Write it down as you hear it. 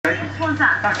Which one's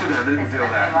that? That's the little deal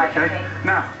there, right, okay?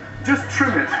 Now, just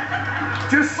trim it.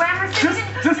 Just like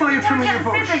you're trimming your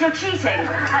bush. Scissors, you're cheating.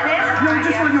 Like this? No,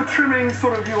 just like you're trimming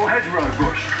sort of your hedgerow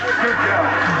bush. Good girl.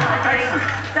 Excellent.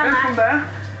 Then from there,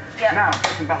 now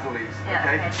take some basil leaves,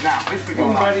 okay? Now, this we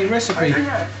got ready recipe.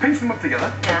 Okay. Pinch them up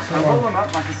together and roll them up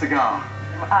like a cigar.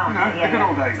 Oh, you know, the good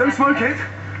old days. Don't smoke it.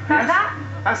 Like that?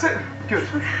 That's it. Good.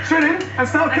 Straight in and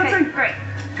start cutting. Great.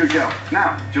 Good girl.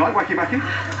 Now, do you like wacky backy?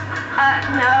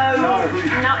 No,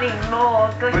 not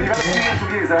anymore. But you've had a few mental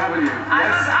years there, haven't you?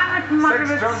 I'm a mother of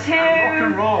two. Rock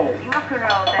and roll. Rock and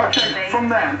roll, definitely. Okay, from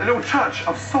there, a little touch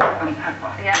of salt and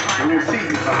pepper. Yeah, and we'll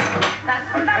season that.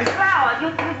 That's flour.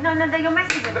 No, you're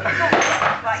messing with me. Salt.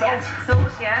 Right, yeah.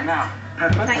 Salt, yeah. Now,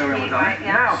 pepper, Thank there you, we go. right,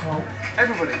 yeah. Now,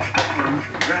 everybody,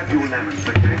 grab your lemons,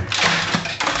 okay?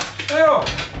 Oh!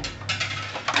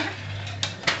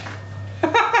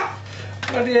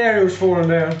 Bloody aerial's falling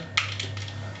down.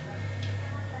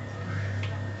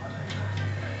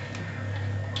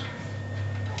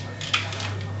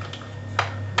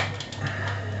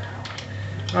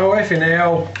 Oh, effing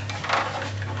hell.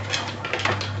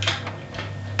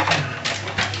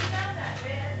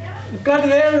 The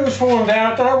bloody aerial's falling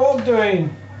down, I don't know what I'm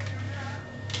doing.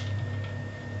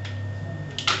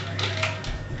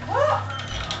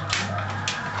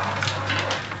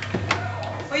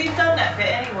 Well, you've done that bit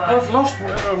anyway. I've lost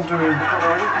whatever I'm doing.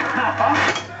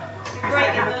 You're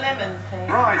grating the lemon thing.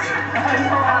 Right.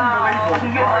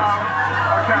 Unbelievable.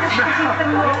 Okay.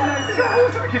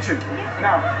 Go to the kitchen.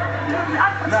 Now.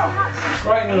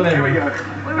 Right in the Here we lemon.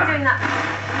 go. We were doing that.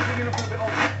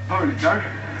 Holy, no.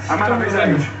 A man of his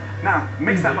age. Now,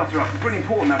 mix that butter up. It's really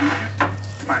important that we use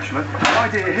spatula. The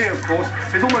idea here, of course,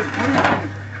 is almost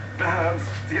moving the herbs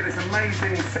to get this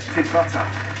amazing sifted butter.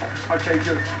 Okay,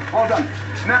 good. Well done.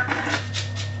 Now,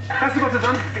 that's the butter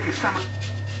done. Get your salmon.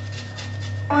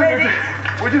 Ready?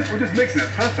 We're just mixing it.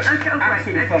 Perfect. Okay, oh, great.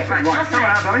 Absolutely Okay, perfect. right. Right, Okay. someone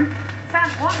out, darling.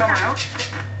 What? Someone out.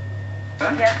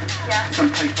 Yeah. Some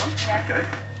paper. Yeah. Okay.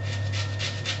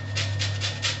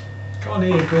 Can't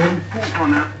hear, Gordon. Pork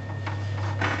on that.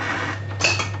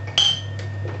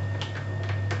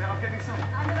 Now I'm getting some.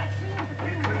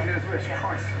 Including his wrist.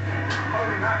 Christ.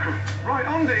 Holy mackerel. Right,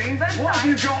 Ondine, what have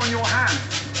you got on your hands?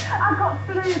 I've got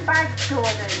blue bags,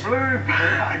 Gordon. Blue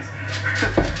bags.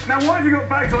 Now, why have you got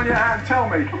bags on your hand? Tell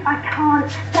me. I can't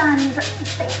stand this.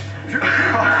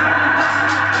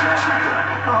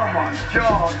 Oh my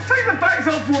God. Take the bags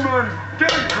off, woman.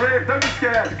 Get a grip. Don't be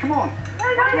scared. Come on. What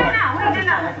are you doing now? What are you doing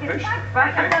now?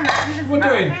 Right, I've done that. What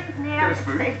are you doing? Get a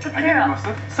spoon. And get your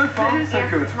mustard. So far, so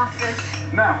good. Mustard.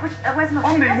 Now, Where's my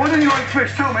Ondine, why don't you like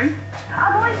fish? Tell me.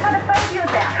 I've always had a phobia of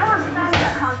it. I can't stand it. I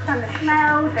can't stand the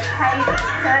smell, the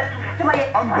taste, the way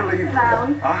it Unbelievable.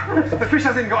 sounds. The fish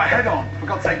hasn't got a head on. For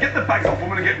God's sake, get the bags off,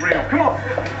 woman, and get real. Come on.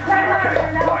 Okay,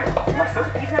 right. Mustard.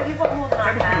 You've got more than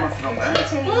I Take a few have. mustard on there.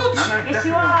 Cheating. No, Yes, definitely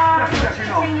you are. not. Definitely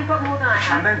not. Cheating, you've got more than I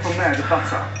have. And then from there, the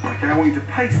butter. Okay, I want you to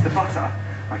paste the butter,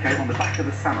 okay, on the back of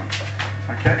the salmon.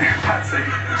 Okay, Patsy.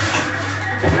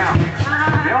 Now,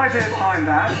 the idea behind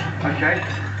that, okay,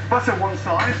 butter one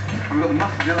side, and we've got the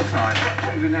mustard the other side.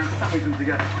 What we're going to do now is sandwich them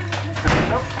together.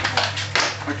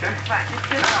 Okay. Right, let's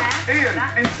do that. Ian,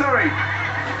 in Surrey,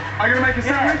 are you going to make a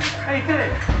sandwich? Hey, did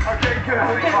it? Okay, good.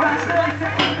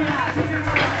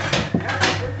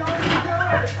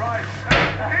 Right.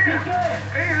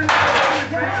 Ian,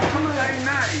 come and say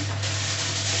nay.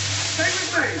 Stay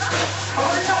with me.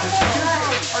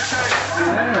 Okay.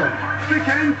 Thick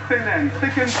end, thin end.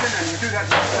 Thick end, thin end. You do that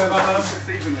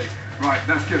evenly. Right,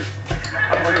 that's good.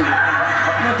 What am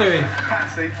I doing?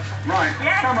 Patsy. Right,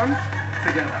 salmon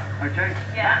together. Okay?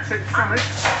 Yeah. That's it, sandwich.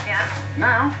 Yeah.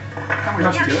 Now,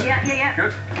 sandwich together. Yeah.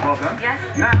 Good. Well done. Yes.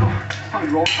 Now,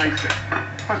 sandwich roll, taste it.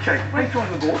 Okay, paste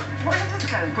onto the board. What is this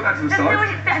going? Put that to the There's side.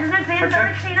 no bins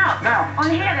to clean up. Now, on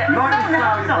here, lightly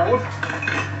flour your board.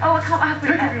 Oh, I can't have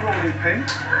Pick up your rolling pin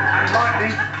and lightly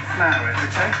flour it,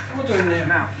 okay? What am I doing there?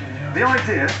 Now, the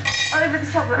idea, over the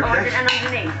top and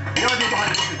underneath. the idea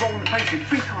behind this is rolling the pastry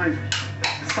 3 times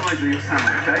the size of your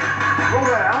salmon, okay? Roll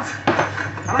that out,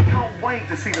 and I can't wait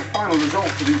to see the final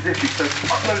results of these dishes, so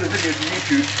upload a video to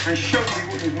YouTube and show me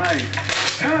what you've made.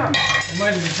 Turn, I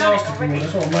made a disaster for me,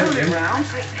 that's what I'm turn it making. round,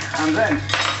 and then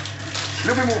a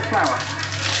little bit more flour.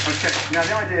 Okay, now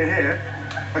the idea here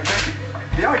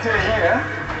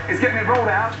is getting it rolled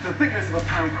out to the thickness of a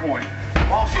 £1 coin.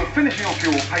 Whilst you're finishing off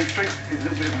your pastry, is a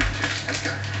little bit of mixture. Let's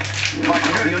go. Right,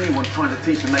 you're not the only one trying to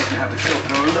teach the nation how to cook.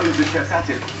 There are loads of chefs at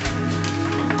it.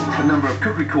 The number of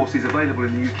cookery courses available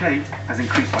in the UK has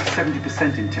increased by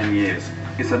 70% in 10 years.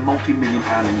 It's a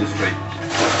multi-million-pound industry.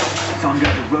 So I'm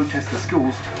going to road test the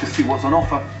schools to see what's on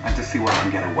offer and to see what I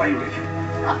can get away with.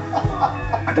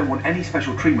 I don't want any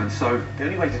special treatment, so the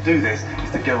only way to do this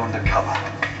is to go undercover.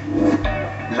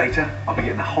 Later, I'll be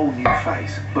getting a whole new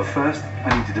face, but first,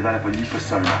 I need to develop a new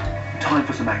persona. Time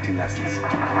for some acting lessons. Hello.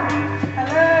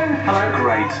 Hello.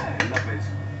 Great. Love it.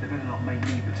 They better not make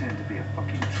me pretend to be a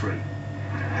fucking tree.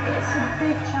 It's a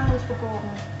big challenge for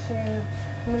Gordon to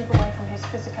move away from his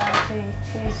physicality,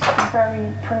 his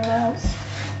very pronounced,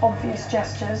 obvious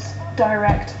gestures,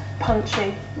 direct,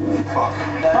 punchy. Fuck.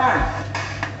 Bang!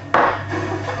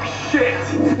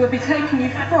 Shit! We'll be taking you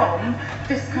from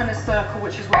this kind of circle,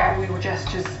 which is where all your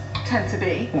gestures tend to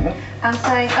be, and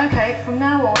saying, okay, from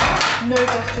now on, no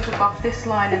gestures above this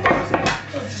line in the music.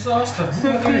 I've just asked her. So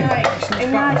it'd be like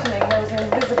imagining there was an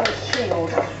invisible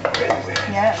shield.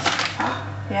 Yeah.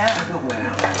 Yeah. I'm not wearing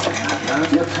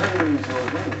that. Your tones are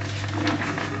wrong.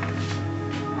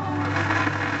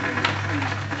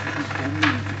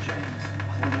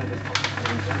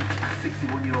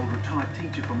 61-year-old retired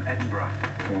teacher from Edinburgh.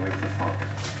 Wait for fuck.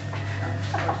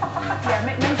 Yeah,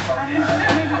 maybe.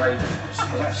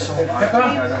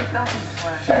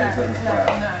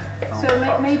 So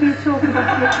maybe talk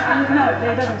about it. No,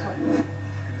 it doesn't talk.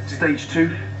 Stage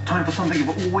 2. Time for something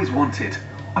you've always wanted.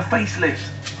 A facelift.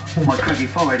 My craggy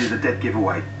forehead is a dead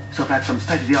giveaway, so I've had some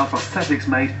state-of-the-art prosthetics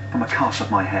made from a cast of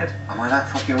my head. Am I that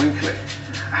fucking wrinkly?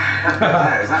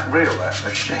 Yeah, is that real, that?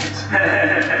 Oh, shit.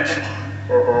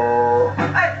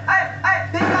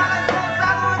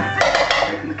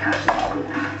 Taking the cast of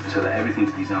Gordon so that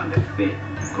everything's designed to fit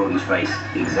Gordon's face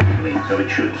exactly, so it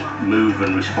should move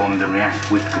and respond and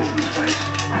react with Gordon's face.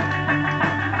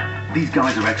 These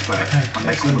guys are experts, and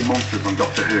they call them monsters on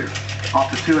Doctor Who.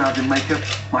 After 2 hours in makeup,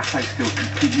 my face feels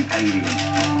completely alien.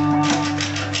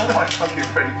 I'm like fucking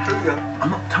Freddy Krueger. I'm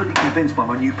not totally convinced by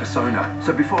my new persona,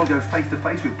 so before I go face to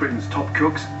face with Britain's top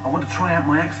cooks, I want to try out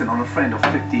my accent on a friend of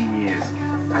 15 years.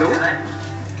 Hello? Is that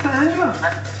Angela?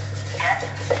 Yes?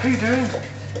 How you doing?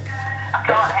 I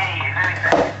can't hear you. Who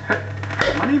is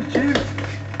it? My name's Jim.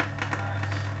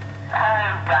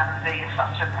 Oh, Ramsey, you're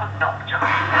such a obnoxious.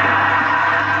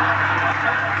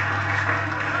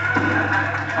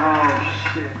 Oh,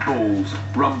 shit. Balls.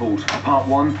 Rumbles. Part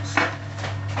 1.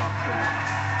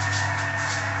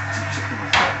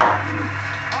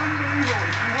 Unbelievable.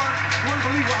 You won't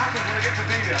believe what happens when I get to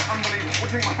Delia. Unbelievable. What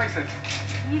do you think my face is?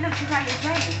 You look exactly the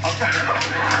same. Okay.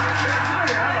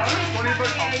 What do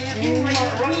you think?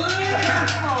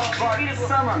 Right,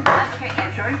 salmon.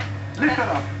 Okay. Lift that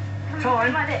up.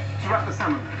 Time to wrap the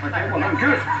salmon. Okay, well done.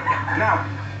 Good. Now,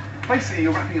 basically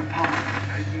you're wrapping a part.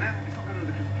 Okay, now it's not going to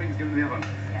look, please give it the other.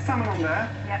 Salmon on there.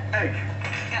 Yep. Egg.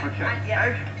 Okay. Yep.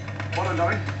 Egg. What I'm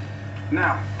doing.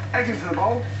 Now, egg into the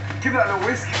bowl. Give that a little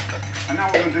whisk. And now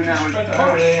what we're going to do now is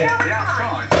push the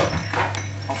outside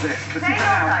of this. But see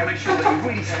now to make sure that you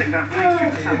really stick that pastry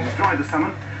to the salmon. Dry the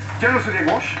salmon. Generous with the egg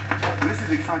wash. And this is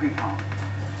the exciting part.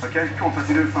 Okay, come on,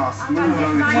 Patsy, do it fast. Move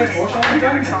those twists. You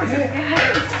get excited.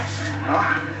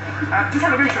 Just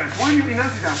out of interest, why are you in your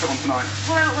Nancy's outfit on tonight?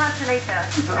 Well, we'll have to later.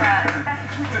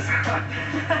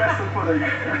 Best of pudding.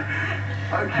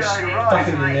 Okay, Stuff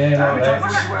it in right. there, How many times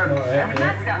would you wear it? How many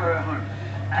times would you wear it at home?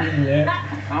 Yeah. No.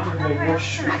 I'm going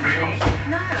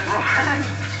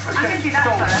to do that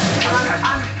So, first.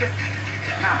 I'm just...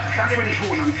 now, that's really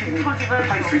important. I'm keeping the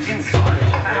pastry inside.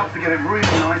 That helps to get it really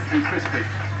nice and crispy.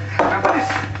 Now this.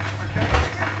 Okay.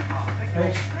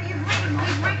 Thanks. But you've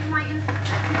rigged my instant.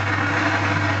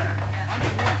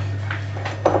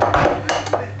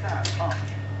 Lift that up.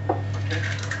 Okay.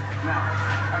 Now,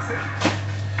 that's it.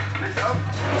 Lift it up.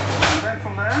 And then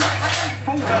from there,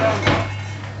 fold that over.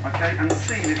 Okay, and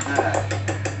seal it there.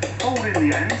 Fold in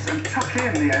the ends and tuck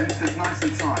in the ends so it's nice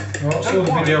and tight. Well, I saw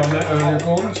the video on that earlier,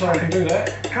 Gordon, so I can do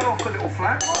that. Cut off the little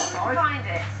flap side. Find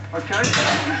it. Okay.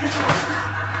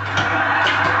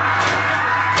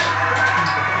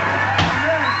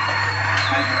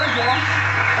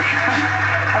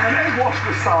 And then egg wash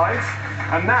the sides,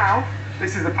 and now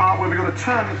this is the part where we're going to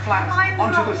turn the flaps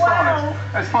onto the sides.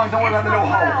 That's fine, don't worry about the little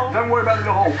hole. Don't worry about the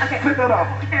little hole. Okay. Flip that up,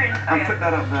 and flip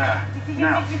that up there.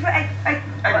 Now, Did you put egg egg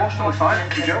wash on the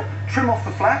side, good job. Trim off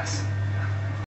the flaps,